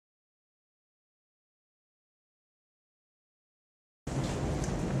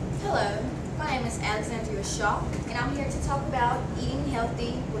Alexandria Shaw, and I'm here to talk about eating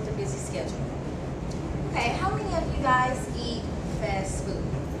healthy with a busy schedule. Okay, how many of you guys eat fast food?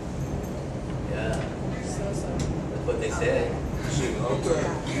 Yeah, that's what they said.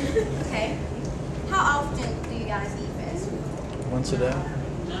 Okay. How often do you guys eat fast food? Once a day.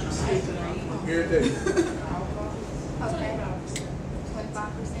 Here today. Okay.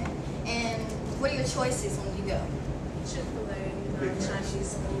 25%. And what are your choices when you go? Chick-fil-A,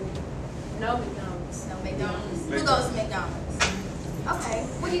 Chinese food. No McDonald's. No McDonald's. Who goes to McDonald's? Okay.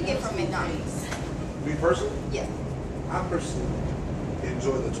 What do you get from McDonald's? Me personally, Yeah. I personally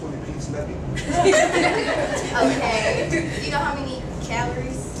enjoy the 20-piece nugget. Okay. Do you know how many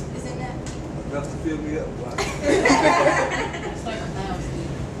calories is in that? Enough to fill me up. It's like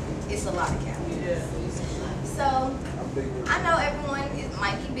 1,000. It's a lot of calories. Yeah. So, I'm big. I know everyone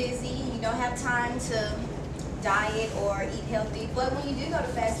might be busy, you don't have time to diet or eat healthy, but when you do go to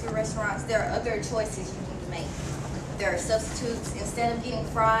fast food restaurants, there are other choices you can make. There are substitutes. Instead of getting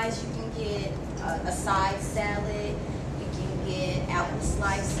fries, you can get a side salad, you can get apple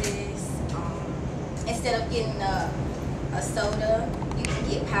slices. Instead of getting a soda, you can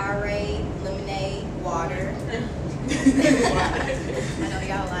get Powerade, lemonade, water. I know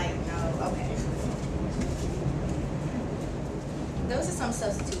y'all like, no, okay. Those are some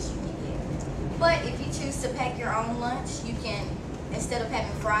substitutes you can get. But if you choose to pack your own lunch, you can, instead of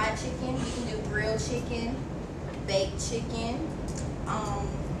having fried chicken, you can do grilled chicken, baked chicken,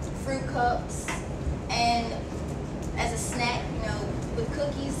 fruit cups, and as a snack, you know, with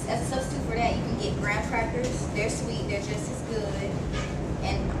cookies, as a substitute for that, you can get graham crackers. They're sweet, they're just as good,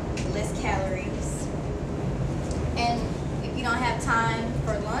 and less calories. And if you don't have time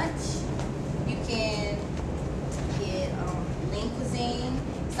for lunch, you can get lean cuisine,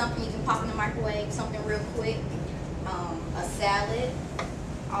 something you can pop in the microwave, something real quick, a salad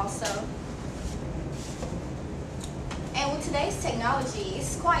also. And with today's technology,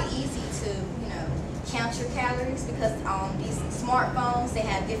 it's quite easy to, you know, count your calories because on these smartphones, they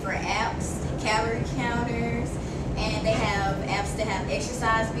have different apps, calorie counters, and they have apps that have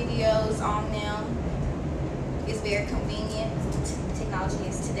exercise videos on them. It's very convenient. Technology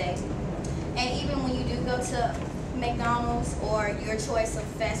is today. And even when you do go to McDonald's or your choice of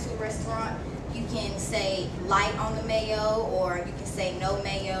fast food restaurant, you can say light on the mayo, or you can say no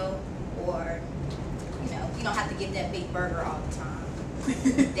mayo, or you know, you don't have to get that big burger all the time.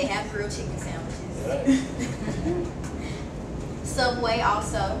 They have grilled chicken sandwiches. Right. Subway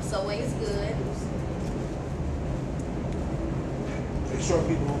also. Subway is good. They short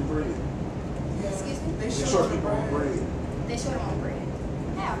people on bread. Excuse me? They short people on bread. They short them on bread.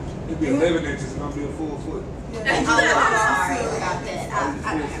 How? It'd be 11 inches and I'll be a full foot. Oh, I'm sorry about that.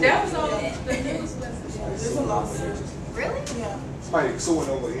 That was on the news message. There's a lot of it. Really? Yeah. It's like sewing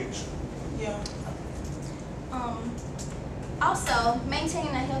over an inch. Yeah. Also,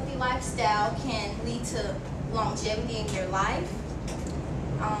 maintaining a healthy lifestyle can lead to longevity in your life.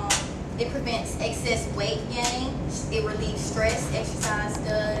 It prevents excess weight gain. It relieves stress. Exercise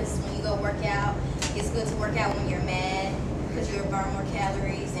does. When you go work out, it's good to work out when you're mad because you'll burn more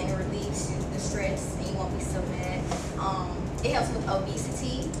calories, and it relieves the stress and you won't be so mad. It helps with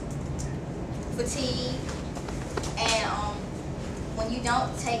obesity, fatigue, and when you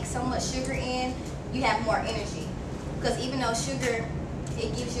don't take so much sugar in, you have more energy. Because even though sugar,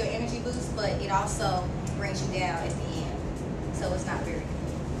 it gives you an energy boost, but it also brings you down at the end. So it's not very good.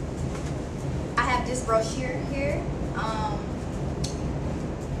 I have this brochure here.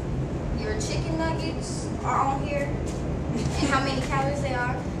 Your chicken nuggets are on here and how many calories they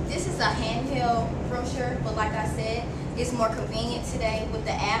are. This is a handheld brochure, but like I said, it's more convenient today with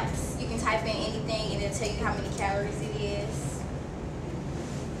the apps. You can type in anything and it'll tell you how many calories it is.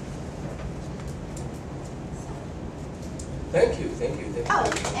 Thank you. Oh,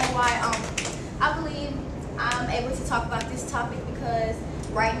 and why I believe I'm able to talk about this topic because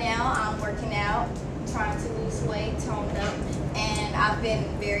right now I'm working out, trying to lose weight, toned up, and I've been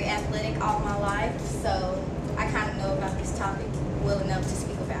very athletic all my life, so I kind of know about this topic well enough to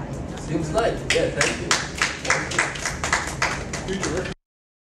speak about it. Seems like, yeah, thank you.